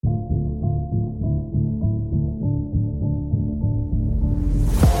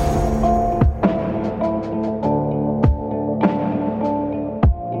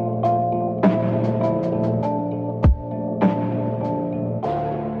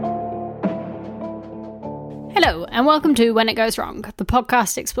Hello, and welcome to When It Goes Wrong, the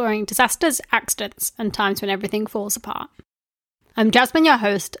podcast exploring disasters, accidents, and times when everything falls apart. I'm Jasmine, your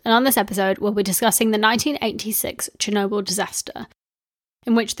host, and on this episode we'll be discussing the 1986 Chernobyl disaster,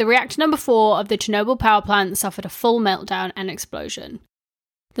 in which the reactor number 4 of the Chernobyl power plant suffered a full meltdown and explosion.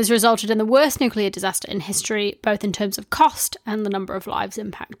 This resulted in the worst nuclear disaster in history, both in terms of cost and the number of lives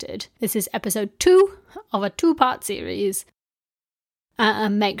impacted. This is episode 2 of a 2-part series.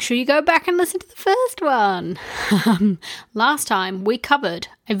 Make sure you go back and listen to the first one. Last time we covered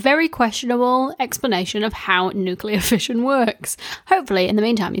a very questionable explanation of how nuclear fission works. Hopefully, in the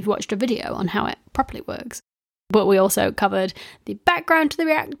meantime, you've watched a video on how it properly works. But we also covered the background to the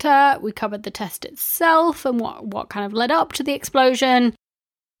reactor, we covered the test itself and what kind of led up to the explosion,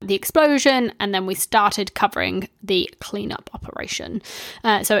 and then we started covering the cleanup operation.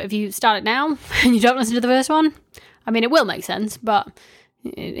 So if you start it now and you don't listen to the first one, I mean, it will make sense, but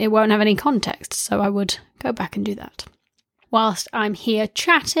it won't have any context, so I would go back and do that. Whilst I'm here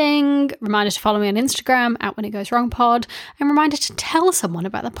chatting, reminder to follow me on Instagram at When It Goes Wrong Pod, and reminder to tell someone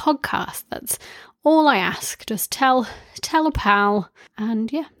about the podcast. That's all I ask. Just tell a pal,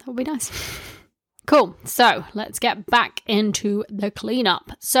 and yeah, that would be nice. Cool, so let's get back into the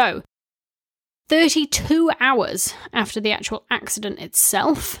cleanup. So, 32 hours after the actual accident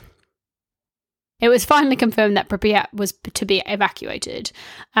itself, it was finally confirmed that Pripyat was to be evacuated.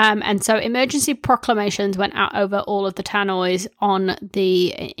 And so emergency proclamations went out over all of the tannoys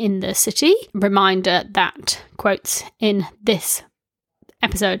in the city. Reminder that quotes in this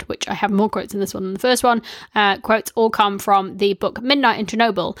episode, which I have more quotes in this one than the first one, quotes all come from the book Midnight in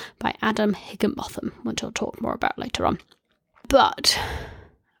Chernobyl by Adam Higginbotham, which I'll talk more about later on. But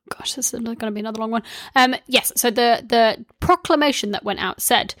gosh, this is going to be another long one. Yes, so the proclamation that went out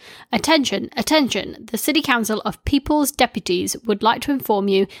said, Attention, the City Council of People's Deputies would like to inform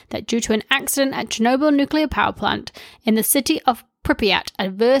you that due to an accident at Chernobyl nuclear power plant in the city of Pripyat,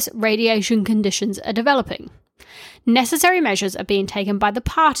 adverse radiation conditions are developing. Necessary measures are being taken by the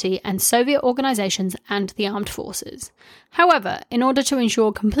party and Soviet organizations and the armed forces. However, in order to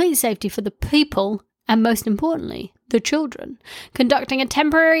ensure complete safety for the people, and most importantly, the children, conducting a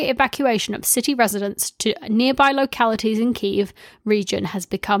temporary evacuation of city residents to nearby localities in Kyiv region has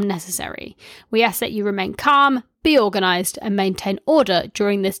become necessary. We ask that you remain calm, be organised, and maintain order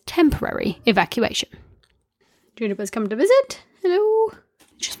during this temporary evacuation. Juniper's come to visit. Hello.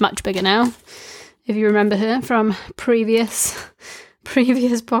 She's much bigger now. If you remember her from previous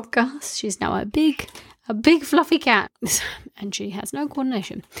podcasts, she's now a big fluffy cat, and she has no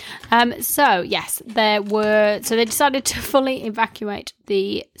coordination. So they decided to fully evacuate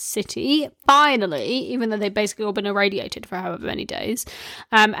the city, finally, even though they'd basically all been irradiated for however many days.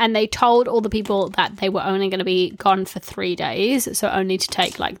 And they told all the people that they were only going to be gone for 3 days, so only to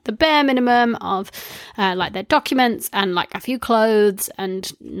take like the bare minimum of like their documents and like a few clothes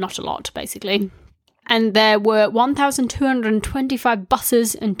and not a lot, basically. And there were 1,225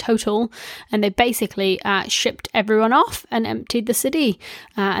 buses in total, and they basically shipped everyone off and emptied the city.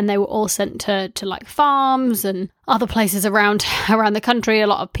 And they were all sent to like farms and other places around the country. A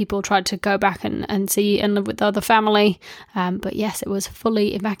lot of people tried to go back and see and live with other family. But yes, it was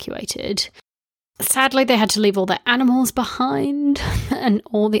fully evacuated. Sadly, they had to leave all their animals behind, and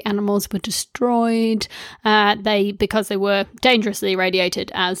all the animals were destroyed. Because they were dangerously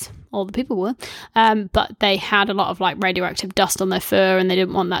irradiated, as all the people were, but they had a lot of like radioactive dust on their fur, and they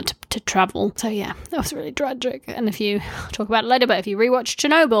didn't want that to travel. So yeah, that was really tragic. And if you talk about it later, but if you rewatch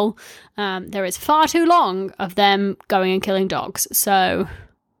Chernobyl, there is far too long of them going and killing dogs. So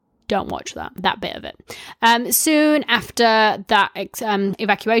don't watch that bit of it. Soon after that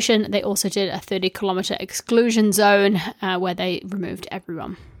evacuation, they also did a 30-kilometer exclusion zone where they removed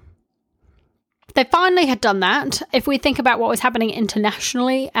everyone. They finally had done that. If we think about what was happening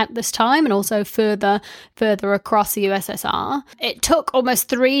internationally at this time and also further across the USSR, it took almost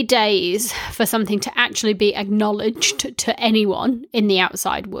 3 days for something to actually be acknowledged to anyone in the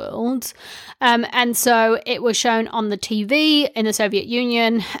outside world. And so it was shown on the TV in the Soviet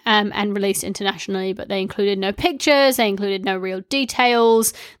Union and released internationally, but they included no pictures, they included no real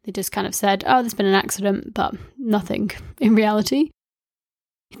details. They just kind of said, oh, there's been an accident, but nothing in reality.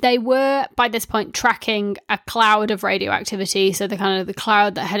 They were, by this point, tracking a cloud of radioactivity, so the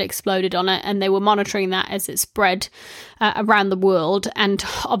cloud that had exploded on it, and they were monitoring that as it spread around the world, and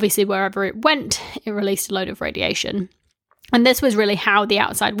obviously wherever it went, it released a load of radiation. And this was really how the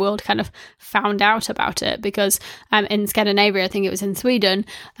outside world kind of found out about it, because in Scandinavia, I think it was in Sweden,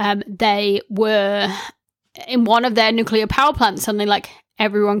 they were in one of their nuclear power plants, suddenly like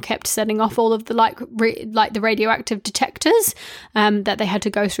everyone kept setting off all of the the radioactive detectors that they had to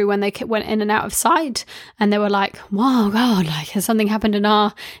go through when they went in and out of sight. And they were like, "Wow, God! Like, has something happened in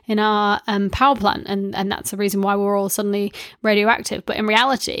our power plant?" And that's the reason why we're all suddenly radioactive. But in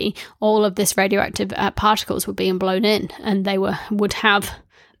reality, all of this radioactive particles were being blown in, and they would have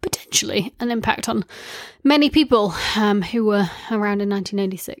potentially an impact on many people who were around in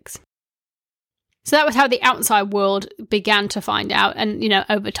 1986. So that was how the outside world began to find out. And,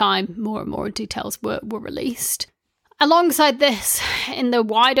 over time, more and more details were released. Alongside this, in the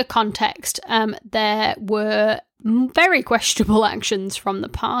wider context, there were very questionable actions from the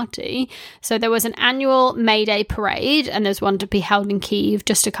party. So there was an annual May Day parade, and there's one to be held in Kyiv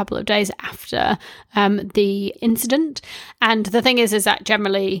just a couple of days after the incident. And the thing is that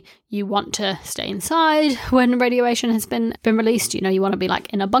generally you want to stay inside when radiation has been released. You want to be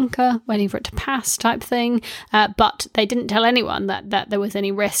like in a bunker waiting for it to pass type thing. But they didn't tell anyone that there was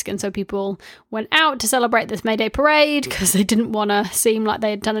any risk. And so people went out to celebrate this May Day parade because they didn't want to seem like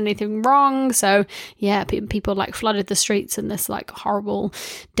they had done anything wrong. So yeah, people flooded the streets in this horrible,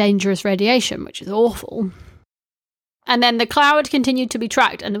 dangerous radiation, which is awful. And then the cloud continued to be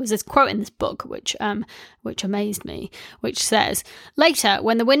tracked, and there was this quote in this book which amazed me, which says, "Later,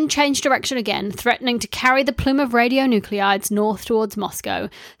 when the wind changed direction again, threatening to carry the plume of radionuclides north towards Moscow,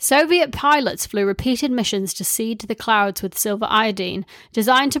 Soviet pilots flew repeated missions to seed the clouds with silver iodine,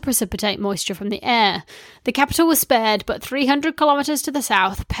 designed to precipitate moisture from the air. The capital was spared, but 300 kilometers to the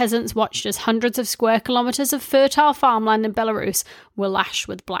south, peasants watched as hundreds of square kilometers of fertile farmland in Belarus were lashed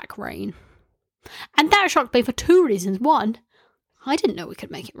with black rain." And that shocked me for two reasons. One, I didn't know we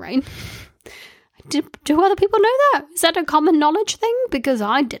could make it rain. Do other people know that? Is that a common knowledge thing? Because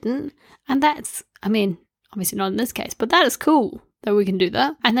I didn't. And that's, obviously not in this case, but that is cool that we can do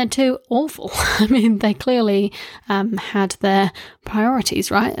that. And then two, awful. They clearly had their priorities,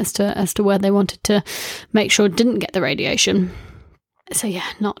 right, as to where they wanted to make sure it didn't get the radiation. So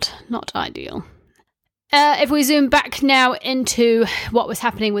yeah, not ideal. If we zoom back now into what was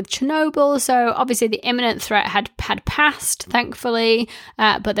happening with Chernobyl, so obviously the imminent threat had passed, thankfully,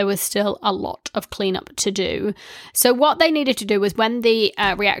 but there was still a lot of cleanup to do. So what they needed to do was, when the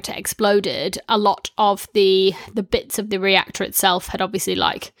reactor exploded, a lot of the bits of the reactor itself had obviously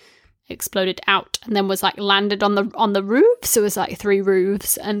exploded out and then was landed on the roofs. So it was 3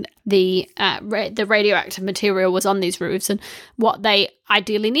 roofs, and the radioactive material was on these roofs. And what they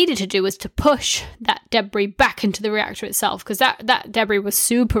ideally needed to do was to push that debris back into the reactor itself, because that debris was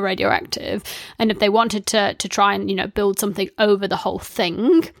super radioactive. And if they wanted to try and build something over the whole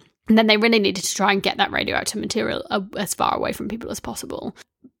thing, then they really needed to try and get that radioactive material as far away from people as possible.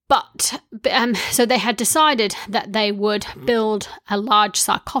 But so they had decided that they would build a large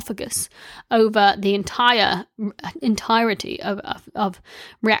sarcophagus over the entirety of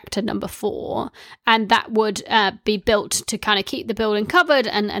reactor number 4, and that would be built to kind of keep the building covered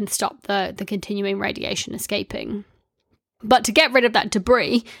and stop the continuing radiation escaping. But to get rid of that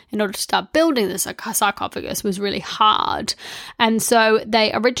debris in order to start building the sarcophagus was really hard. And so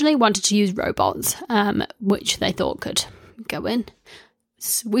they originally wanted to use robots, which they thought could go in,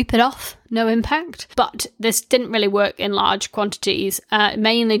 sweep it off, no impact. But this didn't really work in large quantities,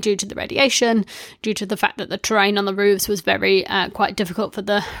 mainly due to the radiation, due to the fact that the terrain on the roofs was very quite difficult for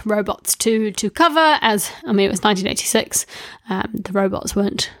the robots to cover, as, it was 1986. The robots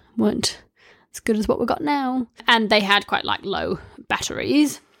weren't as good as what we've got now. And they had quite low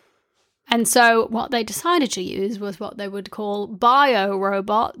batteries. And so what they decided to use was what they would call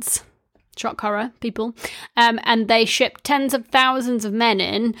bio-robots. Shock horror, people. And they shipped tens of thousands of men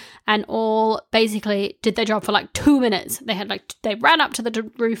in, and all basically did their job for 2 minutes. They had they ran up to the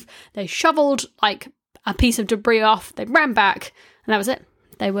roof, they shoveled a piece of debris off, they ran back, and that was it.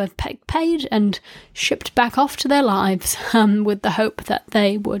 They were paid and shipped back off to their lives, with the hope that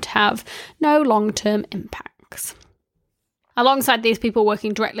they would have no long-term impacts. Alongside these people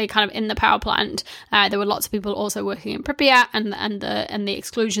working directly kind of in the power plant, there were lots of people also working in Pripyat and the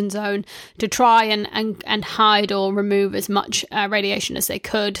exclusion zone to try and hide or remove as much radiation as they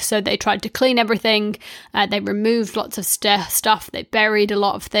could. So they tried to clean everything. They removed lots of stuff. They buried a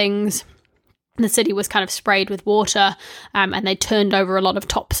lot of things. The city was kind of sprayed with water, and they turned over a lot of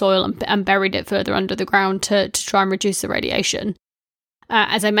topsoil and buried it further under the ground to try and reduce the radiation.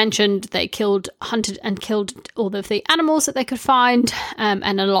 As I mentioned, they hunted and killed all of the animals that they could find,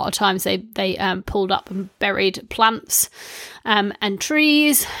 and a lot of times they pulled up and buried plants and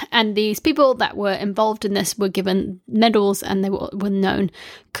trees. And these people that were involved in this were given medals, and they were known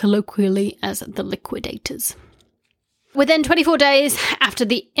colloquially as the liquidators. Within 24 days after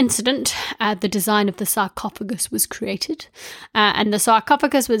the incident, the design of the sarcophagus was created, and the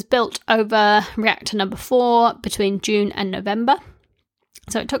sarcophagus was built over reactor number 4 between June and November.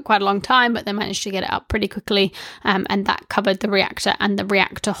 So it took quite a long time, but they managed to get it up pretty quickly, and that covered the reactor and the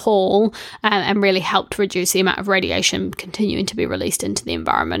reactor hall, and really helped reduce the amount of radiation continuing to be released into the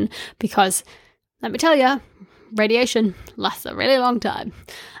environment, because, let me tell you, radiation lasts a really long time.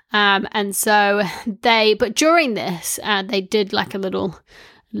 And so but during this, they did like a little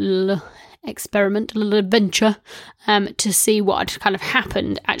experiment, a little adventure, to see what had kind of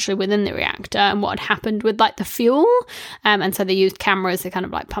happened actually within the reactor and what had happened with like the fuel. And so they used cameras, they kind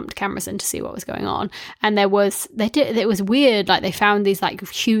of like pumped cameras in to see what was going on. And it was weird, like they found these like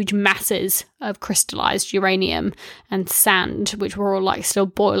huge masses of crystallized uranium and sand, which were all like still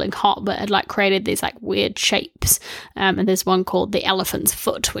boiling hot, but had like created these like weird shapes. And there's one called the elephant's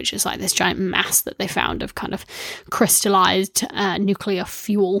foot, which is like this giant mass that they found of kind of crystallized nuclear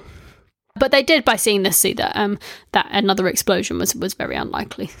fuel. But they did, by seeing this, see that that another explosion was very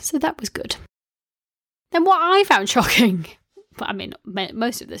unlikely. So that was good. Then what I found shocking, I mean,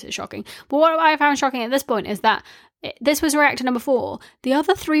 most of this is shocking, but what I found shocking at this point is that this was reactor number 4. The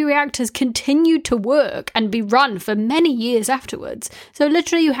other 3 reactors continued to work and be run for many years afterwards. So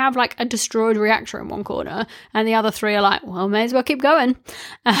literally you have like a destroyed reactor in one corner and the other 3 are like, well, may as well keep going.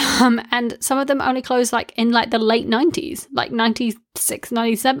 And some of them only closed like in like the late 90s, like 96,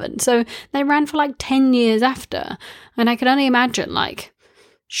 97. So they ran for like 10 years after. And I can only imagine, like,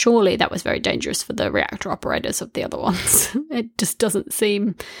 surely that was very dangerous for the reactor operators of the other ones. It just doesn't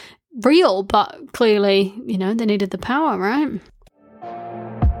seem real, but clearly, you know, they needed the power, right?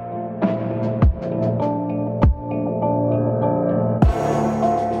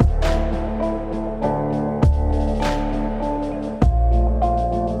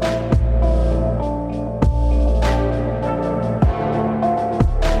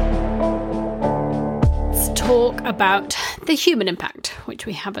 Let's talk about the human impact, which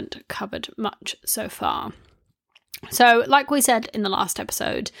we haven't covered much so far. So, like we said in the last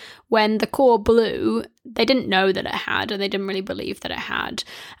episode, when the core blew, they didn't know that it had, and they didn't really believe that it had.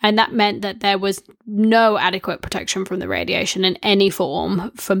 And that meant that there was no adequate protection from the radiation in any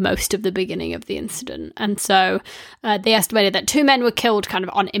form for most of the beginning of the incident. And so they estimated that 2 men were killed kind of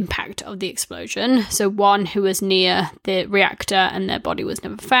on impact of the explosion. So one who was near the reactor and their body was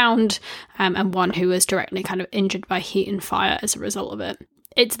never found, and one who was directly kind of injured by heat and fire as a result of it.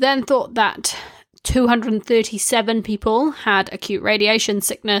 It's then thought that 237 people had acute radiation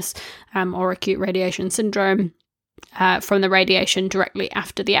sickness or acute radiation syndrome from the radiation directly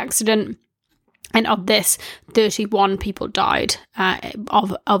after the accident. And of this, 31 people died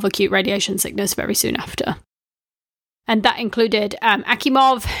of acute radiation sickness very soon after. And that included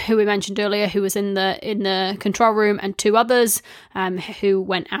Akimov, who we mentioned earlier, who was in the control room, and 2 others who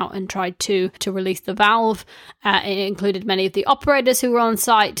went out and tried to release the valve. It included many of the operators who were on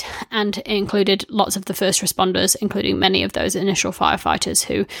site, and it included lots of the first responders, including many of those initial firefighters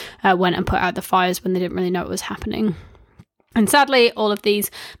who went and put out the fires when they didn't really know what was happening. And sadly, all of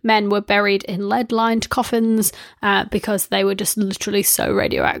these men were buried in lead-lined coffins because they were just literally so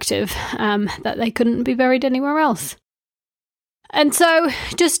radioactive that they couldn't be buried anywhere else. And so,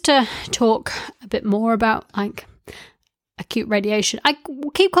 just to talk a bit more about, like, acute radiation. I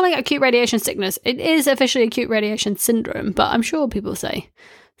keep calling it acute radiation sickness. It is officially acute radiation syndrome, but I'm sure people say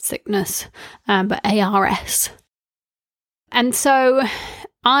sickness, but ARS. And so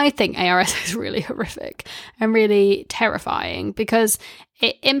I think ARS is really horrific and really terrifying because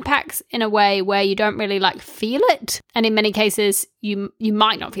it impacts in a way where you don't really like feel it. And in many cases, you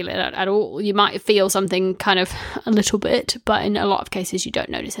might not feel it at all. You might feel something kind of a little bit, but in a lot of cases, you don't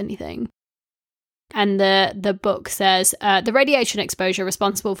notice anything. And the book says, the radiation exposure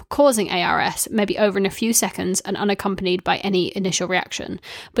responsible for causing ARS may be over in a few seconds and unaccompanied by any initial reaction,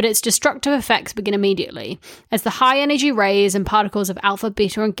 but its destructive effects begin immediately, as the high-energy rays and particles of alpha,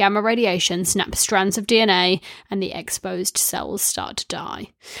 beta, and gamma radiation snap strands of DNA, and the exposed cells start to die.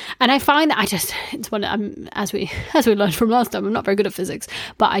 And I find that it's one, as we learned from last time, I'm not very good at physics,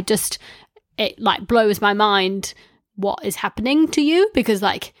 but it like blows my mind what is happening to you, because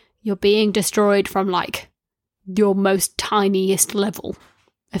like, you're being destroyed from, like, your most tiniest level,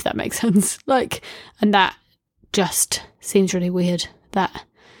 if that makes sense. Like, and that just seems really weird, that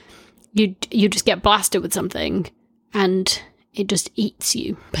you just get blasted with something and it just eats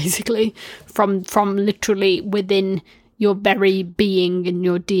you, basically, from literally within your very being and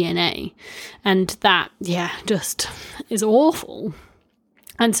your DNA. And that, yeah, just is awful.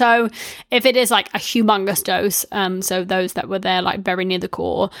 And so if it is like a humongous dose, so those that were there like very near the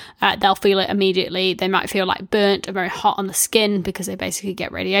core, they'll feel it immediately. They might feel like burnt and very hot on the skin because they basically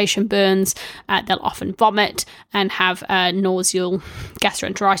get radiation burns. They'll often vomit and have nausal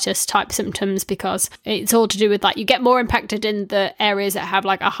gastroenteritis type symptoms because it's all to do with like you get more impacted in the areas that have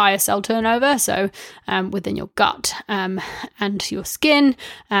like a higher cell turnover. So within your gut and your skin,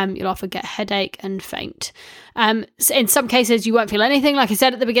 you'll often get headache and faint. In some cases, you won't feel anything. Like I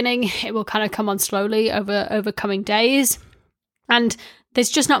said at the beginning, it will kind of come on slowly over coming days. And there's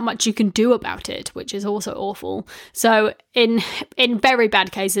just not much you can do about it, which is also awful. So in very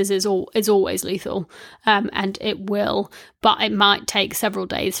bad cases, it's always lethal, and it will, but it might take several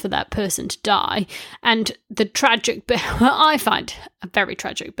days for that person to die. And the tragic bit, what I find a very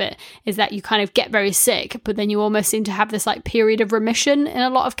tragic bit, is that you kind of get very sick, but then you almost seem to have this like period of remission in a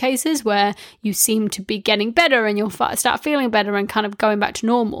lot of cases where you seem to be getting better and you'll start feeling better and kind of going back to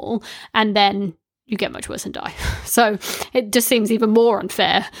normal, and then you get much worse and die. So it just seems even more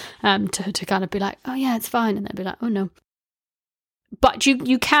unfair to kind of be like, oh yeah, it's fine, and then be like, oh no. But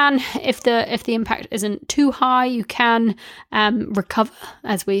you can, if the impact isn't too high, you can recover.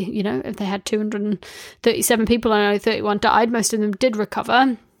 As if they had 237 people and only 31 died, most of them did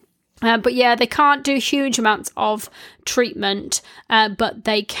recover. But yeah, they can't do huge amounts of treatment, but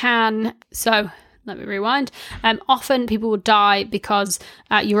they can. So let me rewind. Often people will die because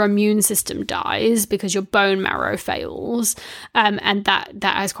your immune system dies because your bone marrow fails, and that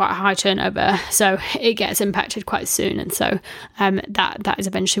has quite a high turnover, so it gets impacted quite soon, and so that is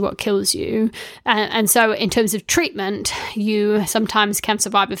eventually what kills you. And so in terms of treatment, you sometimes can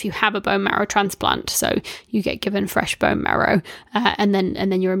survive if you have a bone marrow transplant, so you get given fresh bone marrow, and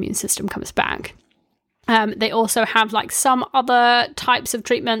then your immune system comes back. They also have like some other types of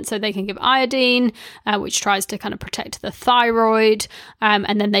treatment, so they can give iodine, which tries to kind of protect the thyroid,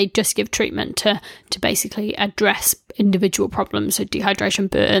 and then they just give treatment to basically address individual problems, so dehydration,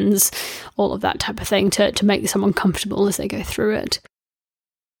 burns, all of that type of thing, to make someone comfortable as they go through it.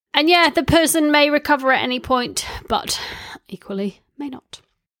 And yeah, the person may recover at any point, but equally may not.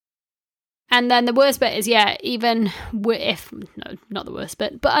 And then the worst bit is, even if, no, not the worst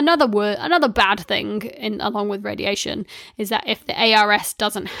bit, but another bad thing along with radiation is that if the ARS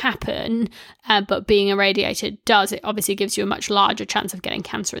doesn't happen, but being irradiated does, it obviously gives you a much larger chance of getting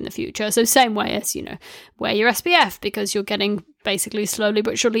cancer in the future. So same way as, wear your SPF because you're getting basically slowly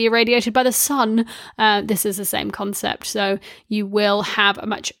but surely irradiated by the sun. This is the same concept. So you will have a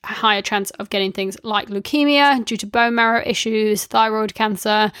much higher chance of getting things like leukemia due to bone marrow issues, thyroid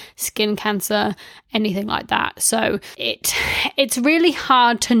cancer, skin cancer, anything like that. So it's really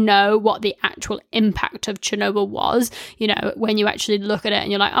hard to know what the actual impact of Chernobyl was, when you actually look at it and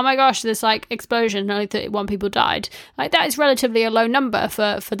you're like, oh my gosh, this like explosion, only 31 people died. Like that is relatively a low number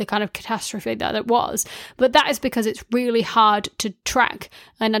for the kind of catastrophe that it was. But that is because it's really hard to track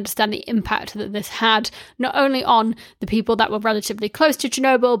and understand the impact that this had, not only on the people that were relatively close to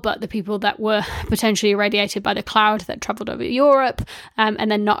Chernobyl, but the people that were potentially irradiated by the cloud that travelled over Europe, and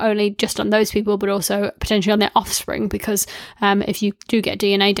then not only just on those people, but also potentially on their offspring, because if you do get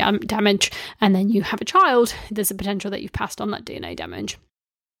DNA damage and then you have a child, there's a potential that you've passed on that DNA damage.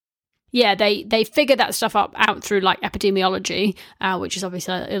 Yeah, they figure that stuff out through like epidemiology, which is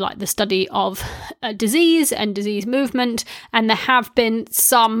obviously like the study of disease and disease movement. And there have been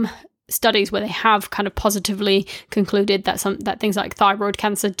some studies where they have kind of positively concluded that things like thyroid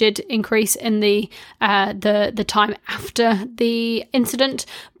cancer did increase in the time after the incident,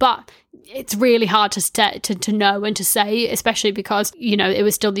 but it's really hard to know and to say, especially because, it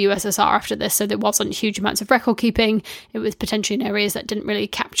was still the USSR after this, so there wasn't huge amounts of record keeping. It was potentially in areas that didn't really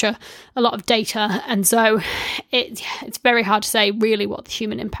capture a lot of data, and so it's very hard to say really what the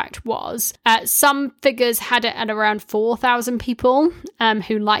human impact was. Some figures had it at around 4,000 people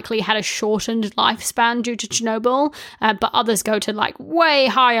who likely had a shortened lifespan due to Chernobyl, but others go to like way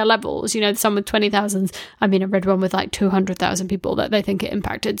higher levels, some with 20,000. I read one with like 200,000 people that they think it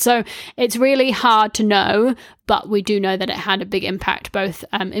impacted. So it's really hard to know, but we do know that it had a big impact both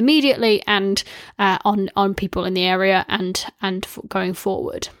immediately and on people in the area and going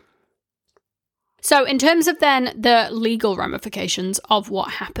forward. So in terms of then the legal ramifications of what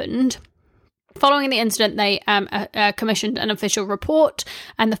happened, following the incident, they commissioned an official report,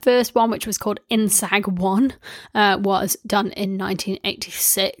 and the first one, which was called INSAG 1, was done in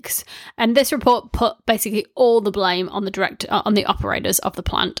 1986. And this report put basically all the blame on the operators of the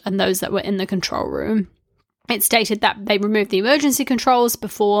plant and those that were in the control room. It stated that they removed the emergency controls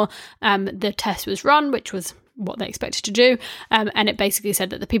before the test was run, which was what they expected to do. And it basically said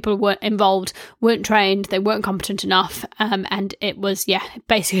that the people who weren't involved weren't trained, they weren't competent enough, and it was,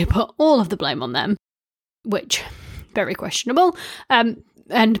 basically put all of the blame on them, which, very questionable.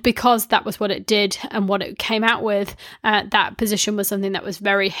 And because that was what it did and what it came out with, that position was something that was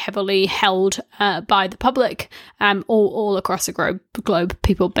very heavily held by the public all across the globe.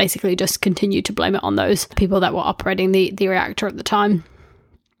 People basically just continued to blame it on those people that were operating the reactor at the time.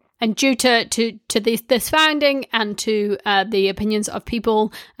 And due to this finding and to the opinions of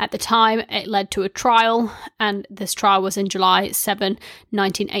people at the time, it led to a trial. And this trial was in July 7,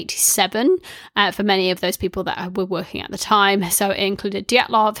 1987, for many of those people that were working at the time. So it included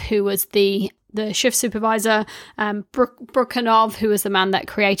Dyatlov, who was the shift supervisor, Bryukhanov, who was the man that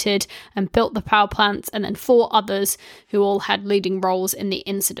created and built the power plants, and then 4 others who all had leading roles in the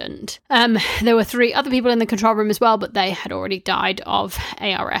incident. There were 3 other people in the control room as well, but they had already died of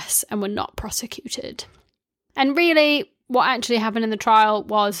ARS and were not prosecuted. And really, what actually happened in the trial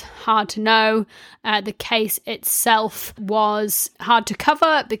was hard to know. The case itself was hard to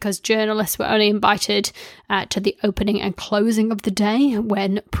cover because journalists were only invited to the opening and closing of the day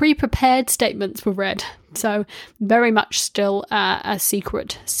when pre-prepared statements were read. So very much still a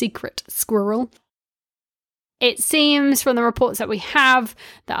secret squirrel. It seems from the reports that we have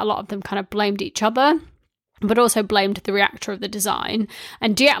that a lot of them kind of blamed each other, but also blamed the reactor of the design.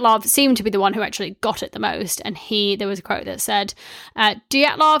 And Dyatlov seemed to be the one who actually got it the most. And there was a quote that said,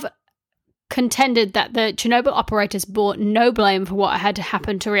 Dyatlov contended that the Chernobyl operators bore no blame for what had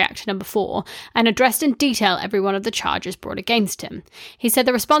happened to reactor number 4 and addressed in detail every one of the charges brought against him. He said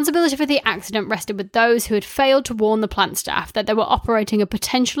the responsibility for the accident rested with those who had failed to warn the plant staff that they were operating a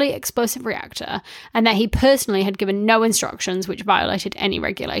potentially explosive reactor and that he personally had given no instructions which violated any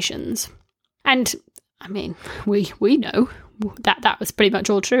regulations. And I mean, we know that was pretty much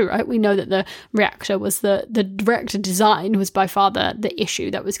all true, right? We know that the reactor was the reactor design was by far the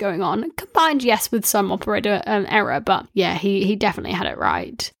issue that was going on. Combined, yes, with some operator error, but yeah, he definitely had it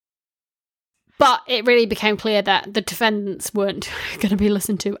right. But it really became clear that the defendants weren't going to be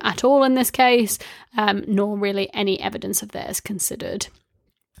listened to at all in this case, nor really any evidence of theirs considered.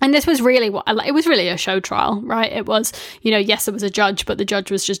 And this was really it was really a show trial, right? It was, yes, there was a judge, but the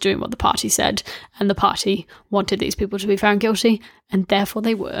judge was just doing what the party said, and the party wanted these people to be found guilty, and therefore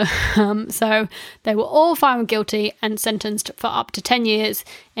they were. So they were all found guilty and sentenced for up to 10 years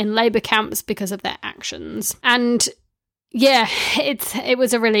in labour camps because of their actions. And yeah, it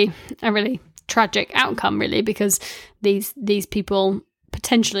was a really tragic outcome, really, because these people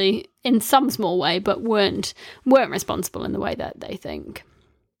potentially, in some small way, but weren't responsible in the way that they think.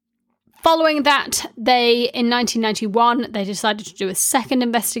 Following that, in 1991, they decided to do a second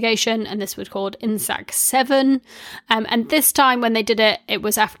investigation, and this was called INSAC 7. And this time when they did it, it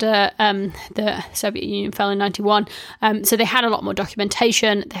was after the Soviet Union fell in 91. So they had a lot more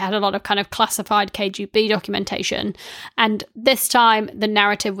documentation. They had a lot of kind of classified KGB documentation. And this time, the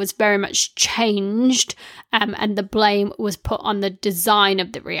narrative was very much changed, and the blame was put on the design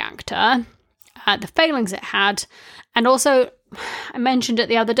of the reactor, the failings it had, and also, I mentioned it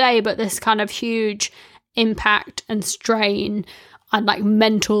the other day, but this kind of huge impact and strain and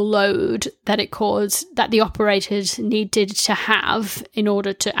mental load that it caused that the operators needed to have in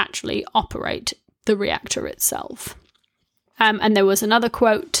order to actually operate the reactor itself. And there was another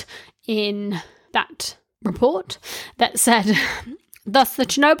quote in that report that said, thus, the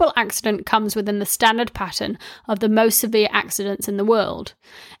Chernobyl accident comes within the standard pattern of the most severe accidents in the world.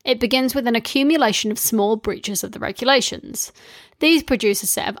 It begins with an accumulation of small breaches of the regulations. These produce a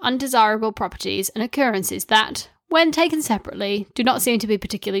set of undesirable properties and occurrences that, when taken separately, do not seem to be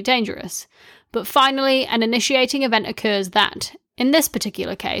particularly dangerous. But finally, an initiating event occurs that, in this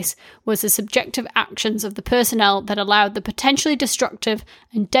particular case, was the subjective actions of the personnel that allowed the potentially destructive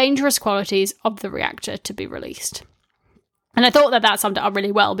and dangerous qualities of the reactor to be released. And I thought that summed it up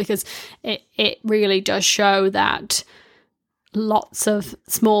really well, because it really does show that lots of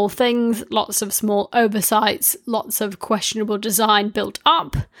small things, lots of small oversights, lots of questionable design built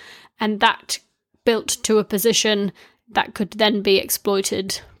up, and that built to a position that could then be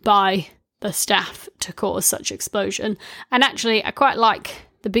exploited by the staff to cause such explosion. And actually, I quite like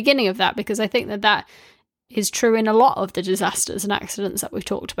the beginning of that, because I think that is true in a lot of the disasters and accidents that we've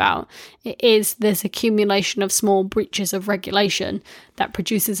talked about. It is this accumulation of small breaches of regulation that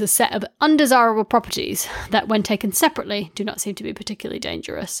produces a set of undesirable properties that, when taken separately, do not seem to be particularly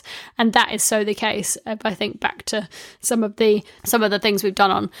dangerous. And that is so the case if I think back to some of the things we've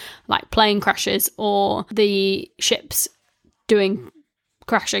done on plane crashes or the ships doing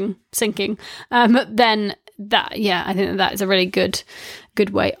crashing, sinking. Then I think that is a really good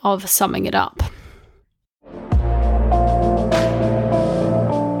way of summing it up.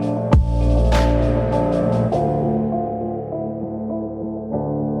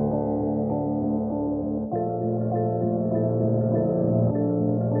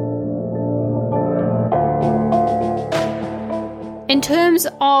 In terms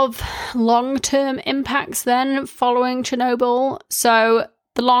of long-term impacts then following Chernobyl, so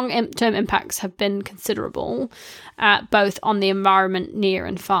the long-term impacts have been considerable, both on the environment near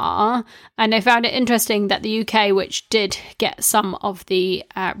and far. And I found it interesting that the UK, which did get some of the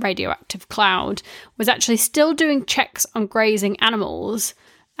radioactive cloud, was actually still doing checks on grazing animals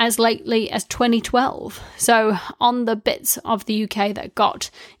as lately as 2012. So on the bits of the UK that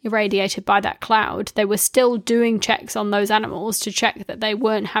got irradiated by that cloud, they were still doing checks on those animals to check that they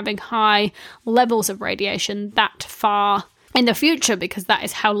weren't having high levels of radiation that far in the future, because that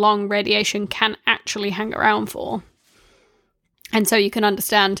is how long radiation can actually hang around for. And so you can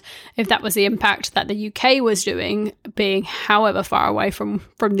understand if that was the impact that the UK was doing, being however far away from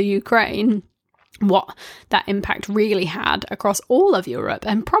the Ukraine, what that impact really had across all of Europe,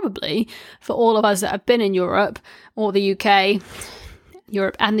 and probably for all of us that have been in Europe or the UK,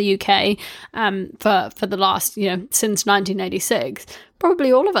 Europe and the UK, for the last, since 1986,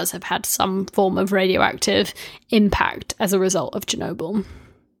 probably all of us have had some form of radioactive impact as a result of Chernobyl.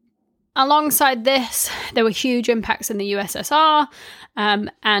 Alongside this, there were huge impacts in the USSR,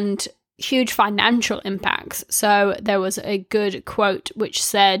 and huge financial impacts. So there was a good quote which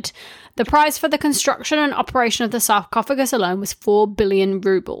said, "The price for the construction and operation of the sarcophagus alone was 4 billion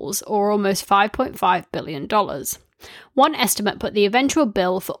rubles, or almost $5.5 billion. One estimate put the eventual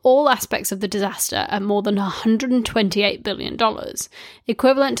bill for all aspects of the disaster at more than $128 billion,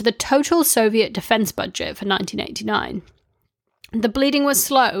 equivalent to the total Soviet defense budget for 1989. The bleeding was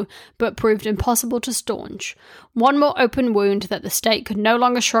slow, but proved impossible to staunch. One more open wound that the state could no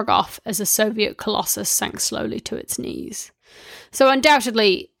longer shrug off as the Soviet colossus sank slowly to its knees." So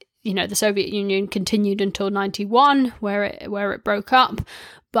undoubtedly, the Soviet Union continued until 91, where it broke up.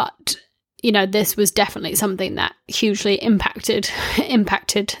 But, this was definitely something that hugely impacted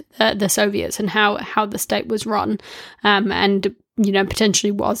the Soviets and how the state was run, and,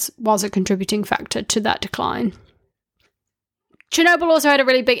 potentially was a contributing factor to that decline. Chernobyl also had a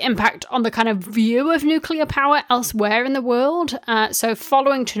really big impact on the kind of view of nuclear power elsewhere in the world. So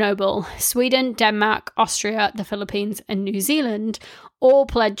following Chernobyl, Sweden, Denmark, Austria, the Philippines, and New Zealand all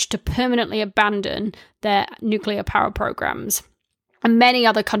pledged to permanently abandon their nuclear power programs. And many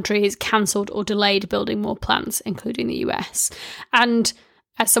other countries cancelled or delayed building more plants, including the US. And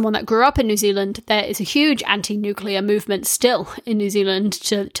as someone that grew up in New Zealand, there is a huge anti-nuclear movement still in New Zealand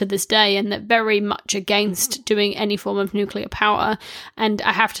to this day, and they're very much against doing any form of nuclear power. And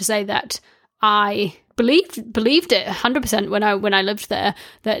I have to say that I believed it 100% when I lived there,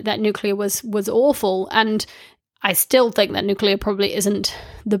 that nuclear was awful. And I still think that nuclear probably isn't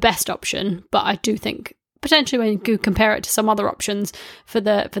the best option, but I do think potentially when you compare it to some other options for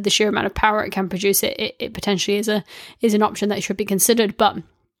the sheer amount of power it can produce, it potentially is an option that should be considered. But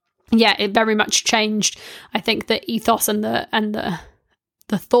yeah, it very much changed, I think, the ethos and the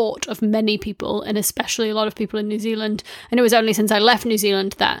thought of many people, and especially a lot of people in New Zealand. And it was only since I left New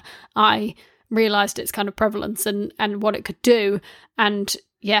Zealand that I realised its kind of prevalence and what it could do. And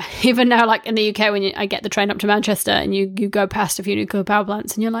yeah, even now, like in the UK, when I get the train up to Manchester and you go past a few nuclear power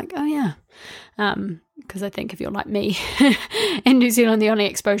plants and you're like, oh yeah. Because I think if you're like me, in New Zealand, the only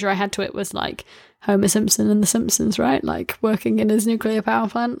exposure I had to it was like Homer Simpson and The Simpsons, right? Like working in his nuclear power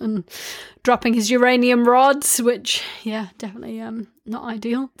plant and dropping his uranium rods, which, yeah, definitely not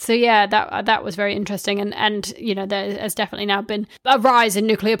ideal. So yeah, that was very interesting. And there has definitely now been a rise in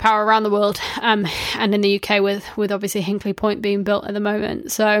nuclear power around the world, and in the UK with obviously Hinkley Point being built at the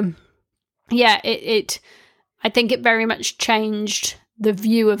moment. So yeah, I think it very much changed the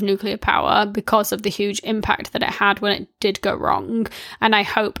view of nuclear power because of the huge impact that it had when it did go wrong. And I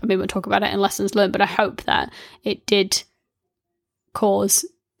hope, we'll talk about it in lessons learned, but I hope that it did cause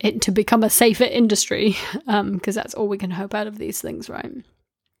it to become a safer industry, because that's all we can hope out of these things, right?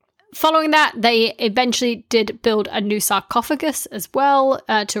 Following that, they eventually did build a new sarcophagus as well,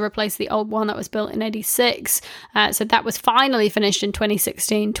 to replace the old one that was built in 86. So that was finally finished in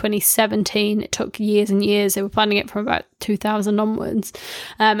 2016, 2017. It took years and years. They were planning it from about 2000 onwards.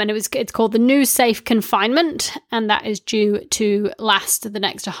 And it's called the New Safe Confinement, and that is due to last the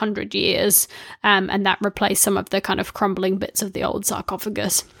next 100 years. And that replaced some of the kind of crumbling bits of the old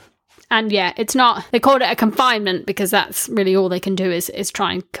sarcophagus. And yeah, it's not, they called it a confinement because that's really all they can do is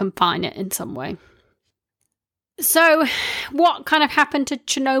try and confine it in some way. So what kind of happened to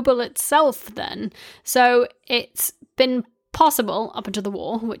Chernobyl itself then? So it's been possible up until the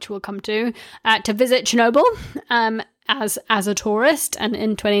war, which we'll come to visit Chernobyl as a tourist. And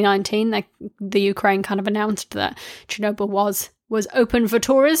in 2019, the Ukraine kind of announced that Chernobyl was open for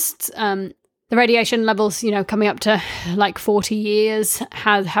tourists. the radiation levels, coming up to like 40 years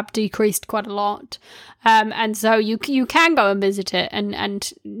have decreased quite a lot. And so you can go and visit it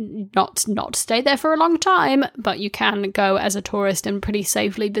and not stay there for a long time, but you can go as a tourist and pretty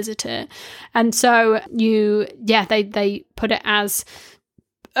safely visit it. And so they put it as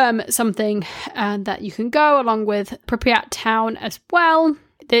something that you can go along with Pripyat town as well.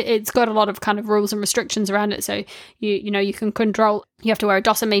 It's got a lot of kind of rules and restrictions around it, so you can control. You have to wear a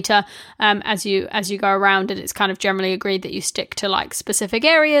dosimeter as you go around, and it's kind of generally agreed that you stick to like specific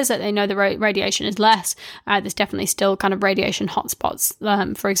areas that they know the radiation is less. There's definitely still kind of radiation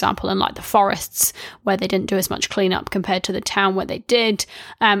hotspots, for example, in like the forests where they didn't do as much cleanup compared to the town where they did.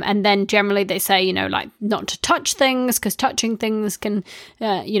 And then generally they say like not to touch things, because touching things can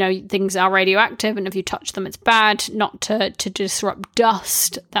things are radioactive, and if you touch them it's bad. Not to disrupt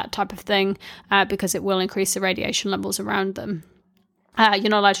dust, that type of thing, because it will increase the radiation levels around them. You're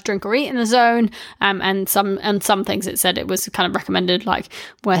not allowed to drink or eat in the zone, and some things it said it was kind of recommended, like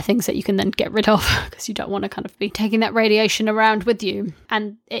wear things that you can then get rid of, because you don't want to kind of be taking that radiation around with you.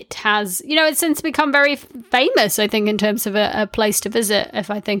 And it has, it's since become very famous, I think, in terms of a place to visit. If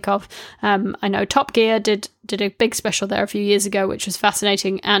I think of, I know Top Gear did a big special there a few years ago, which was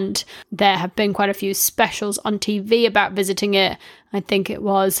fascinating, and there have been quite a few specials on TV about visiting it. I think it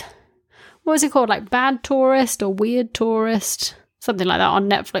was, what was it called, like Bad Tourist or Weird Tourist? Something like that on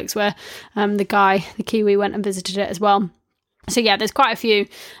Netflix, where the Kiwi, went and visited it as well. So yeah, there's quite a few,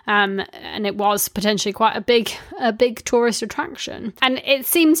 and it was potentially quite a big tourist attraction. And it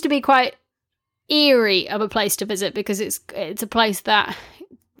seems to be quite eerie of a place to visit, because it's a place that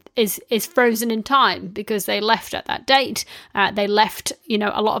is frozen in time, because they left at that date. They left,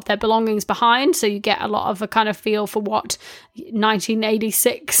 a lot of their belongings behind, so you get a lot of a kind of feel for what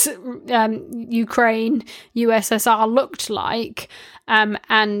 1986 Ukraine, USSR looked like.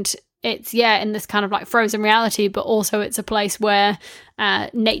 And it's, in this kind of like frozen reality, but also it's a place where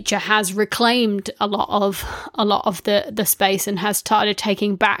nature has reclaimed a lot of the space, and has started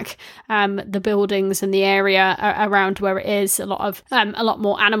taking back the buildings and the area around where it is. A lot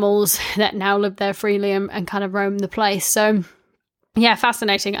more animals that now live there freely and kind of roam the place. So yeah,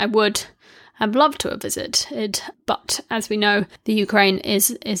 fascinating. I would have loved to have visited, but as we know, the Ukraine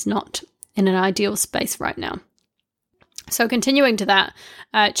is not in an ideal space right now. So continuing to that,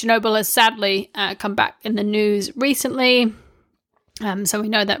 Chernobyl has sadly come back in the news recently. So we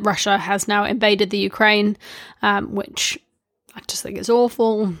know that Russia has now invaded the Ukraine, which I just think is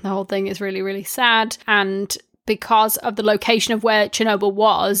awful. The whole thing is really, really sad. And because of the location of where Chernobyl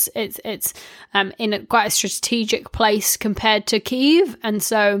was, it's in quite a strategic place compared to Kyiv. And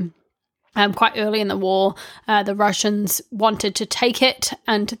so quite early in the war, the Russians wanted to take it,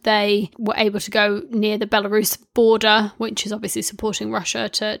 and they were able to go near the Belarus border, which is obviously supporting Russia,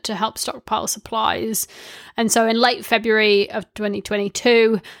 to help stockpile supplies. And so in late February of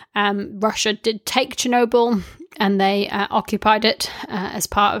 2022, Russia did take Chernobyl, and they occupied it as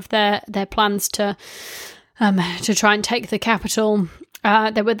part of their plans to try and take the capital.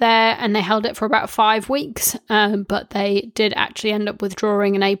 They were there and they held it for about 5 weeks, but they did actually end up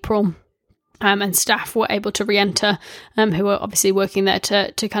withdrawing in April. And staff were able to re-enter, who were obviously working there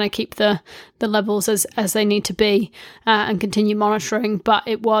to kind of keep the levels as they need to be, and continue monitoring. But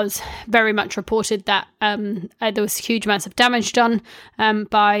it was very much reported that there was huge amounts of damage done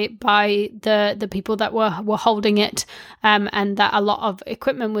by the people that were holding it, and that a lot of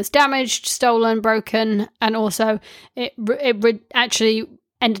equipment was damaged, stolen, broken, and also it actually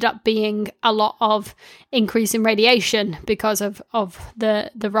ended up being a lot of increase in radiation because of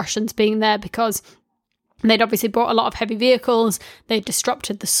the Russians being there, because they'd obviously brought a lot of heavy vehicles. They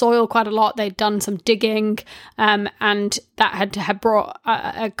disrupted the soil quite a lot. They'd done some digging, and that had brought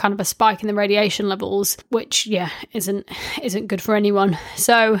a kind of a spike in the radiation levels, which isn't good for anyone.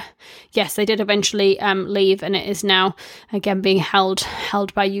 So yes, they did eventually leave, and it is now again being held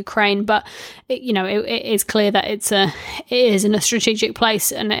by Ukraine. But it is clear that it is in a strategic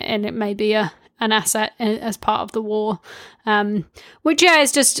place, and it may be an asset as part of the war, which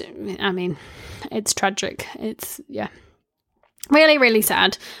is just, I mean, it's tragic. It's really, really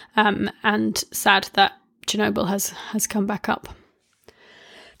sad, and sad that Chernobyl has come back up.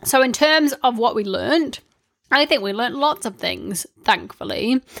 So in terms of what we learned, I think we learned lots of things,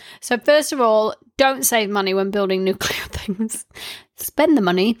 thankfully. So first of all, don't save money when building nuclear things. Spend the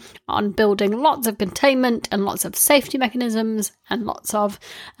money on building lots of containment and lots of safety mechanisms and lots of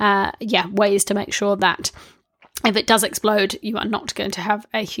ways to make sure that if it does explode, you are not going to have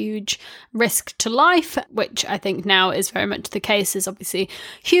a huge risk to life, which I think now is very much the case. There's obviously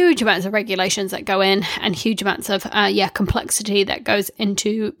huge amounts of regulations that go in and huge amounts of complexity that goes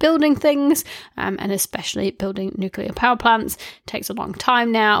into building things, and especially building nuclear power plants. It takes a long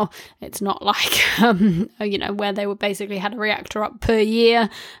time now. It's not like where they were basically had a reactor up per year.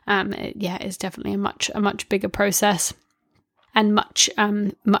 It's definitely a much bigger process. And much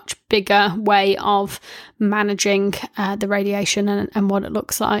bigger way of managing the radiation and what it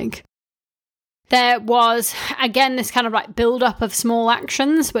looks like. There was, again, this kind of like build-up of small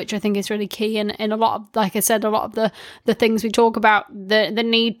actions, which I think is really key in a lot of, like I said, a lot of the things we talk about, the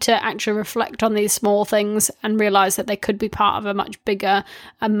need to actually reflect on these small things and realise that they could be part of a much bigger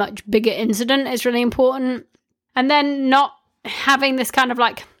incident is really important. And then not having this kind of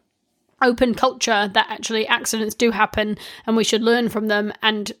like open culture that actually accidents do happen and we should learn from them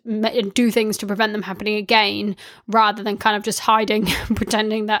and do things to prevent them happening again, rather than kind of just hiding,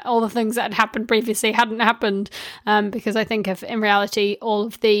 pretending that all the things that had happened previously hadn't happened. Because I think if in reality all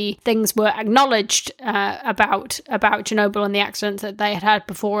of the things were acknowledged about Chernobyl and the accidents that they had had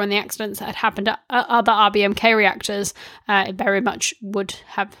before and the accidents that had happened at other RBMK reactors, it very much would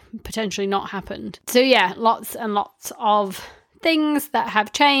have potentially not happened. So yeah, lots and lots of things that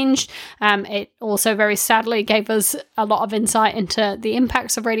have changed. It also very sadly gave us a lot of insight into the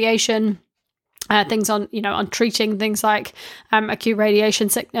impacts of radiation, things on treating things like acute radiation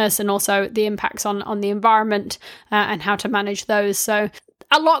sickness, and also the impacts on the environment and how to manage those. So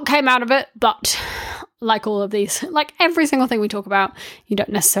a lot came out of it, but like all of these, like every single thing we talk about, you don't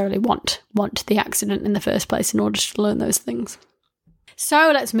necessarily want the accident in the first place in order to learn those things.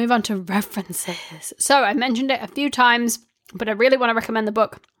 So let's move on to references. So I mentioned it a few times, but I really want to recommend the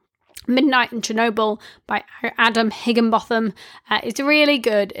book Midnight in Chernobyl by Adam Higginbotham. It's really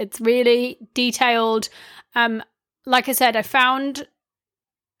good. It's really detailed. Like I said, I found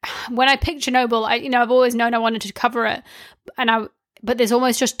when I picked Chernobyl, I've always known I wanted to cover it, but there's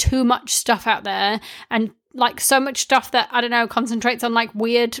almost just too much stuff out there, and like so much stuff that, I don't know, concentrates on like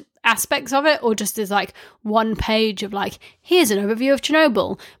weird aspects of it, or just is like one page of like, here's an overview of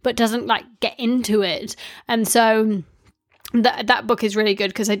Chernobyl, but doesn't like get into it. And so that book is really good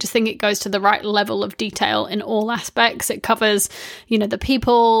because I just think it goes to the right level of detail in all aspects. It covers, the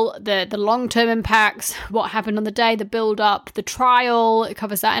people, the long-term impacts, what happened on the day, the build-up, the trial. It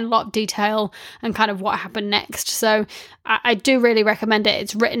covers that in a lot of detail and kind of what happened next. So I do really recommend it.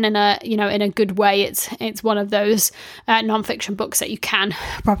 It's written in a good way. It's one of those non-fiction books that you can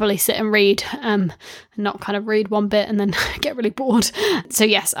properly sit and read, and not kind of read one bit and then get really bored. So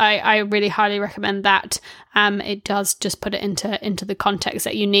yes, I really highly recommend that. It does just put it into the context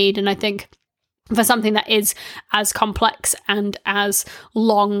that you need, and I think for something that is as complex and as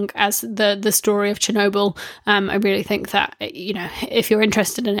long as the story of Chernobyl, I really think that, if you're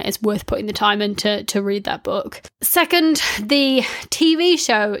interested in it, it's worth putting the time in to read that book. Second, the TV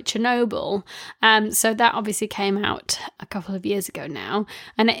show Chernobyl. So that obviously came out a couple of years ago now,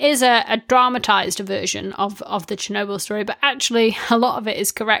 and it is a dramatized version of the Chernobyl story, but actually a lot of it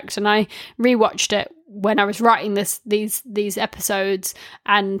is correct, and I rewatched it when I was writing these episodes,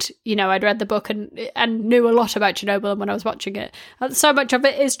 and I'd read the book and knew a lot about Chernobyl, and when I was watching it, so much of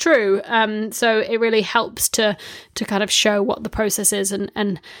it is true. So it really helps to kind of show what the process is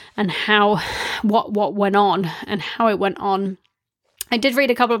and how what went on and how it went on. I did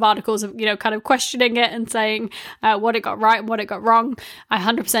read a couple of articles of, kind of questioning it and saying what it got right and what it got wrong. I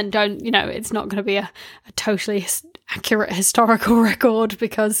 100% don't, it's not going to be a totally accurate historical record,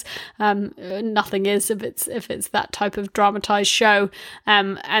 because nothing is if it's that type of dramatized show.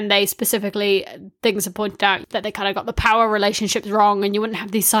 And they specifically, things are pointed out that they kind of got the power relationships wrong, and you wouldn't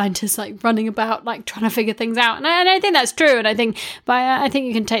have these scientists like running about like trying to figure things out. And I think that's true. And I think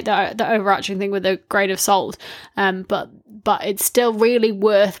you can take the overarching thing with a grain of salt. But it's still really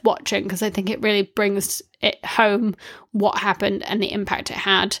worth watching, because I think it really brings it home what happened and the impact it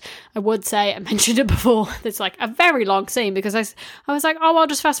had. I would say, I mentioned it before, there's like a very long scene, because I was like, oh, I'll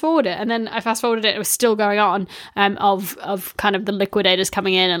just fast forward it, and then I fast forwarded it, it was still going on, of kind of the liquidators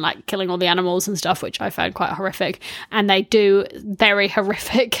coming in and like killing all the animals and stuff, which I found quite horrific. And they do very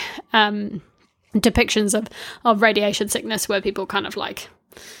horrific depictions of radiation sickness, where people kind of like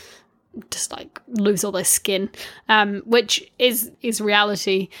just like lose all their skin, which is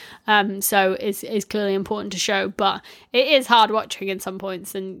reality, so is clearly important to show, but it is hard watching in some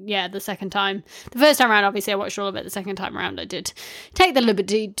points. And yeah, the first time around, obviously I watched all of it. The second time around I did take the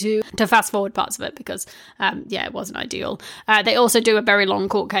liberty to fast forward parts of it, because it wasn't ideal. They also do a very long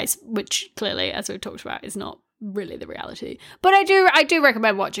court case, which clearly, as we've talked about, is not really the reality. But I do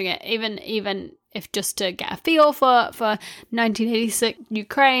recommend watching it, even if just to get a feel for 1986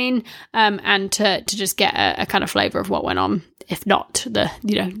 Ukraine, and to just get a kind of flavour of what went on, if not the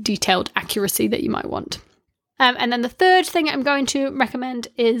detailed accuracy that you might want. And then the third thing I'm going to recommend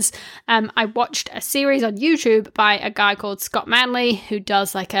is I watched a series on YouTube by a guy called Scott Manley, who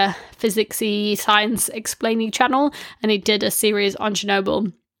does like a physicsy science explaining channel, and he did a series on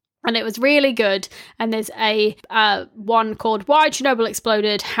Chernobyl. And it was really good. And there's a one called Why Chernobyl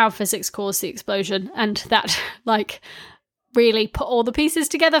Exploded, How Physics Caused the Explosion. And that like really put all the pieces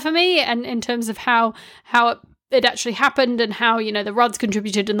together for me, and in terms of how it actually happened, and how, the rods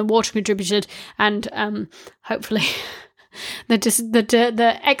contributed and the water contributed, and hopefully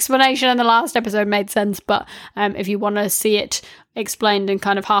the explanation in the last episode made sense. But if you want to see it explained in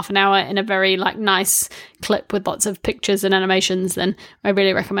kind of half an hour in a very like nice clip with lots of pictures and animations, then I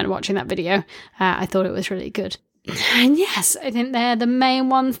really recommend watching that video. I thought it was really good. And yes, I think they're the main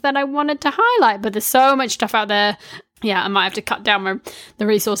ones that I wanted to highlight, but there's so much stuff out there. Yeah, I might have to cut down the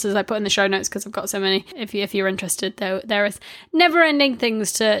resources I put in the show notes because I've got so many. If you're interested, there is never-ending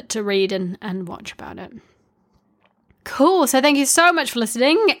things to read and watch about it. Cool. So thank you so much for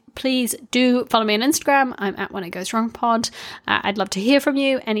listening. Please do follow me on Instagram. I'm at When It Goes Wrong Pod. I'd love to hear from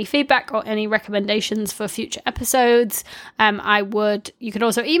you. Any feedback or any recommendations for future episodes. You can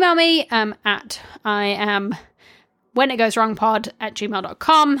also email me at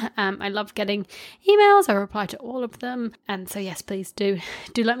whenitgoeswrongpod@gmail.com. I love getting emails. I reply to all of them. And so yes, please do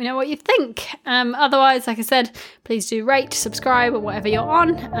let me know what you think. Otherwise, like I said, please do rate, subscribe, or whatever you're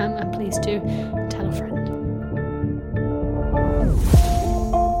on. And please do